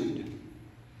attitude?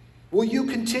 Will you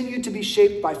continue to be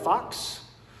shaped by Fox,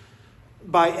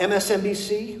 by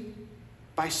MSNBC,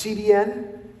 by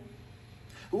CBN?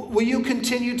 Will you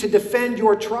continue to defend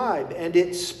your tribe and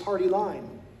its party line?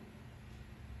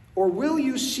 Or will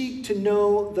you seek to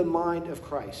know the mind of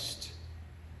Christ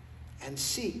and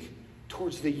seek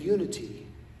towards the unity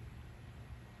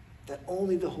that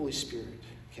only the Holy Spirit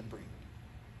can bring?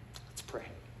 Let's pray.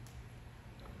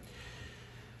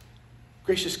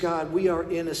 Gracious God, we are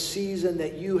in a season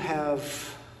that you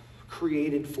have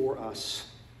created for us.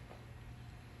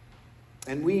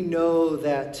 And we know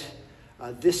that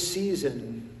this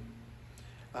season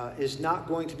is not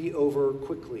going to be over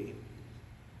quickly.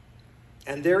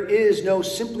 And there is no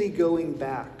simply going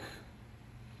back.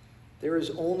 There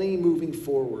is only moving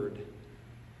forward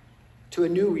to a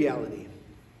new reality,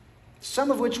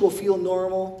 some of which will feel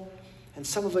normal and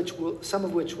some of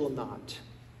which will not.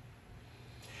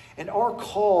 And our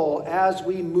call as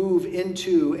we move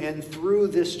into and through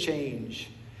this change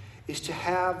is to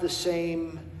have the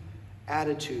same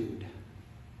attitude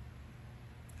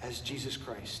as Jesus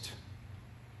Christ.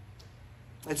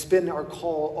 It's been our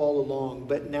call all along,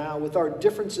 but now with our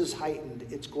differences heightened,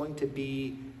 it's going to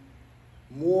be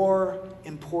more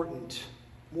important,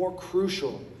 more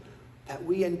crucial that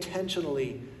we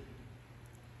intentionally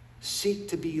seek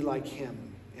to be like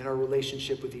him in our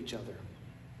relationship with each other.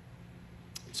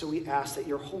 So we ask that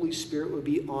your Holy Spirit would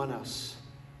be on us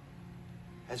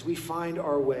as we find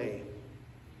our way,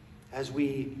 as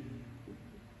we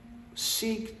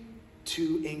seek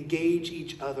to engage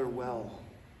each other well,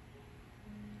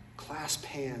 clasp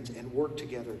hands, and work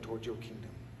together toward your kingdom.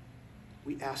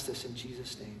 We ask this in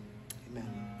Jesus' name.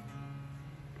 Amen.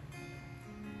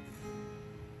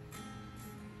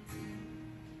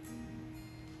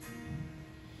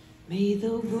 May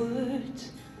the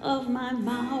words of my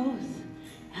mouth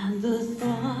and the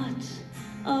thoughts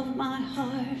of my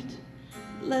heart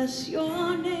bless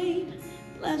your name,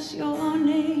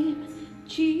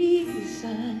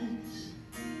 Jesus.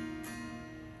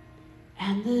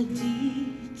 And the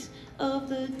deeds of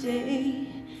the day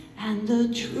and the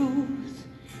truth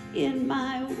in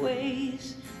my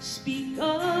ways speak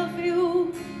of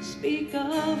you,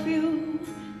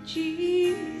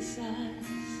 Jesus.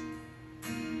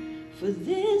 For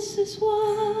this is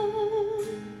what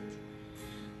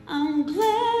I'm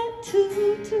glad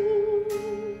to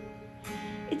do.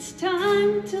 It's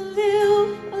time to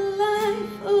live a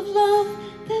life of love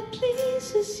that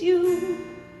pleases you.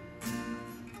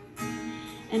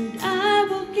 And I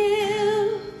will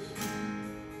give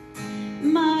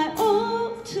my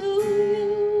all to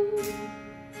you.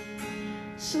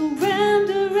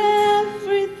 Surrender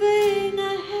everything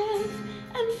I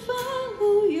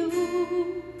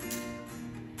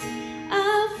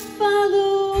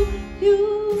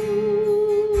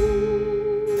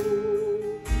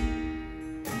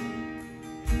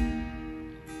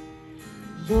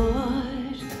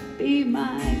Lord, be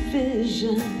my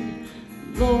vision.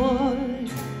 Lord,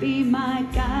 be my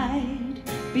guide.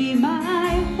 Be my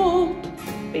hope.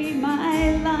 Be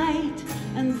my light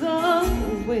and the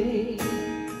way.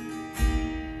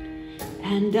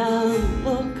 And I'll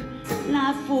look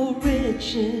not for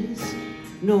riches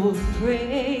nor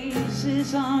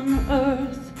praises on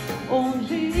earth.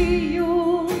 Only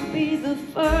you'll be the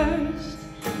first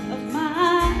of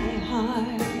my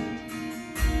heart.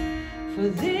 For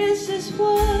this is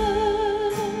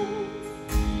what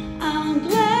I'm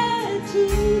glad to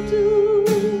do.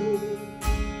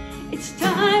 It's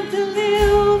time to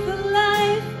live a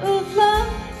life of love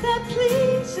that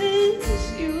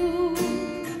pleases you.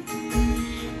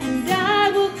 And I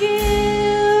will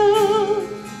give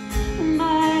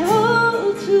my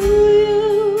all to you.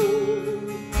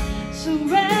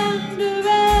 Surrender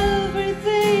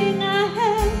everything I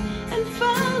have and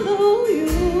follow you.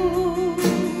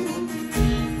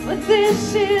 But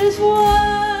this is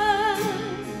what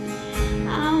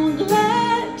I'm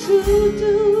glad to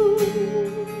do.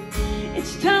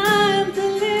 It's time to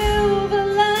live a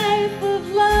life of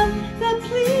love that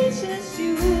pleases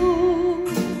you.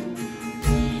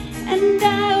 And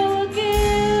I will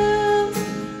give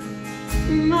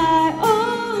my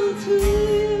all to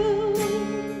you.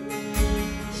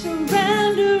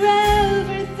 Surrender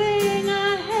everything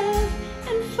I have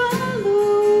and follow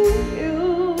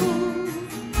you.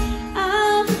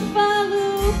 I'll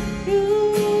follow you.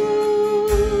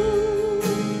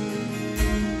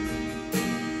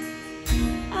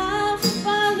 I'll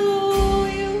follow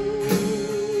you.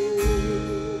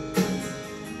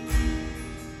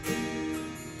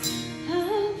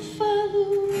 I'll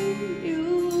follow you.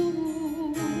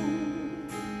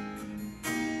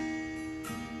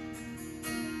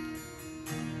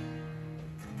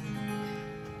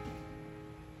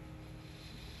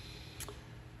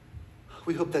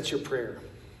 We hope that's your prayer.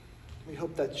 We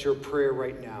hope that's your prayer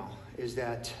right now, is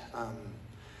that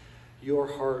your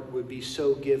heart would be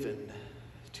so given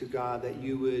to God that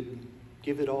you would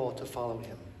give it all to follow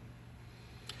him.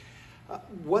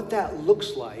 What that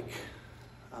looks like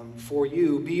for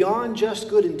you, beyond just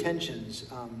good intentions,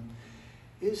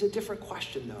 is a different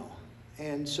question, though.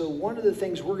 And so one of the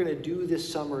things we're going to do this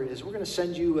summer is we're going to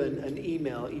send you an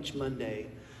email each Monday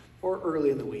or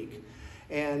early in the week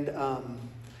and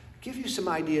give you some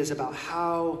ideas about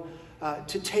how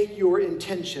to take your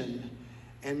intention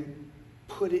and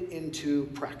put it into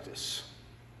practice.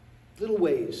 Little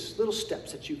ways, little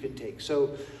steps that you can take.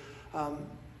 So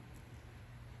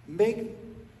make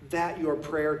that your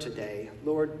prayer today.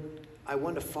 Lord, I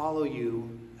want to follow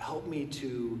you. Help me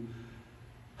to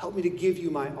give you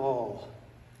my all.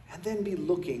 And then be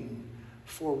looking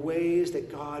for ways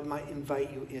that God might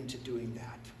invite you into doing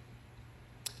that.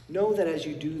 Know that as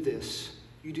you do this,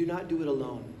 you do not do it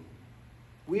alone.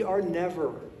 We are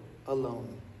never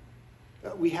alone.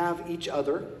 We have each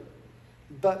other,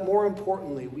 but more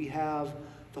importantly, we have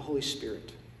the Holy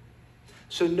Spirit.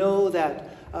 So know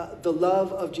that the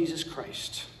love of Jesus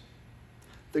Christ,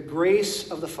 the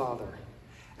grace of the Father,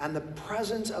 and the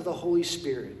presence of the Holy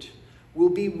Spirit will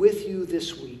be with you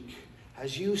this week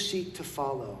as you seek to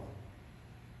follow.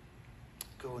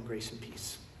 Go in grace and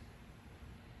peace.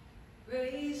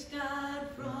 Praise God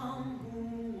from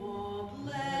whom